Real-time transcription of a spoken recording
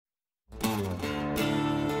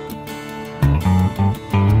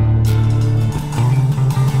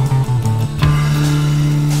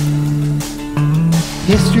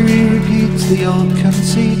History repeats the old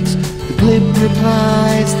conceits, the glib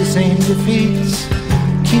replies, the same defeats.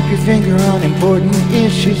 Keep your finger on important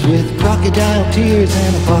issues with crocodile tears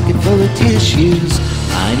and a pocket full of tissues.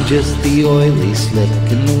 I'm just the oily slick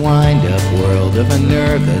in the wind-up world of a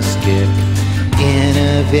nervous dick in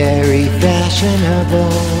a very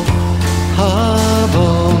fashionable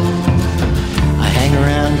hovel. I hang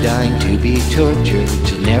around dying to be tortured,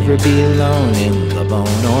 to never be alone in the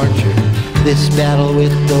bone orchard. This battle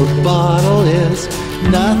with the bottle is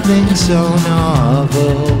nothing so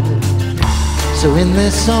novel. So in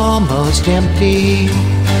this almost empty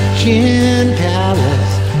gin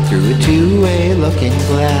palace, through a two-way looking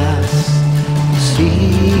glass,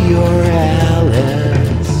 see your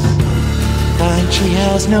Alice. Find she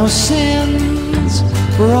has no sins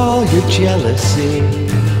for all your jealousy.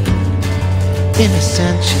 In a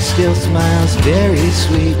sense she still smiles very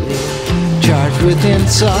sweetly, charged with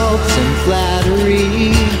insults and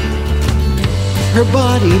flattery. Her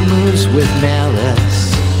body moves with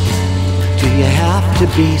malice. Do you have to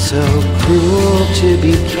be so cruel to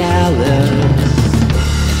be callous?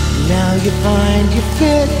 Now you find you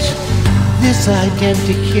fit this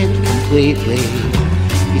identikit completely.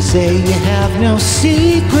 You say you have no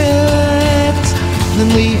secrets, then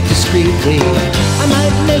leave discreetly. I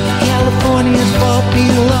might make California's fault be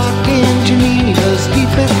locked in Geneva's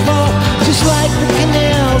deepest vault, just like the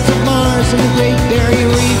canals of Mars and the Great Barrier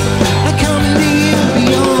Reef. I come to you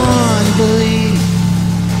beyond belief.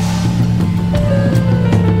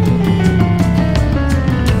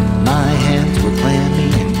 My hands were clammy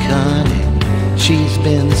and cunning, she's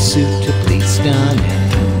been suitably stunning,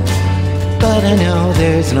 but I know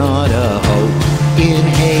there's not a hope in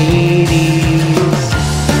Hades.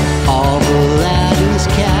 All the laddies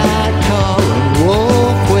cat call and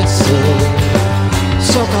wolf whistle,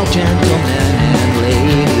 so-called gentlemen and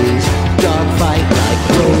ladies dogfight like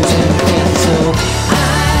crows and pencil.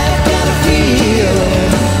 I've got a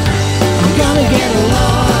feeling I'm gonna get a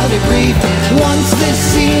lot of grief. Once this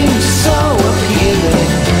seemed so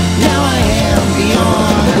appealing, now I am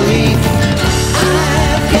beyond belief.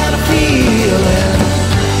 I've got a feeling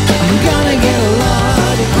I'm gonna get a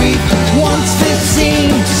lot of grief. Once this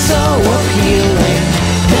seemed so appealing,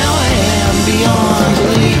 now I am beyond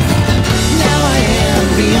belief. Now I am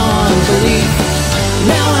beyond belief.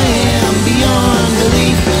 Now I am beyond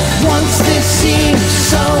belief. Once this seemed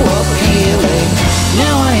so appealing,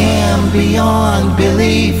 now I am beyond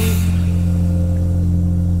belief.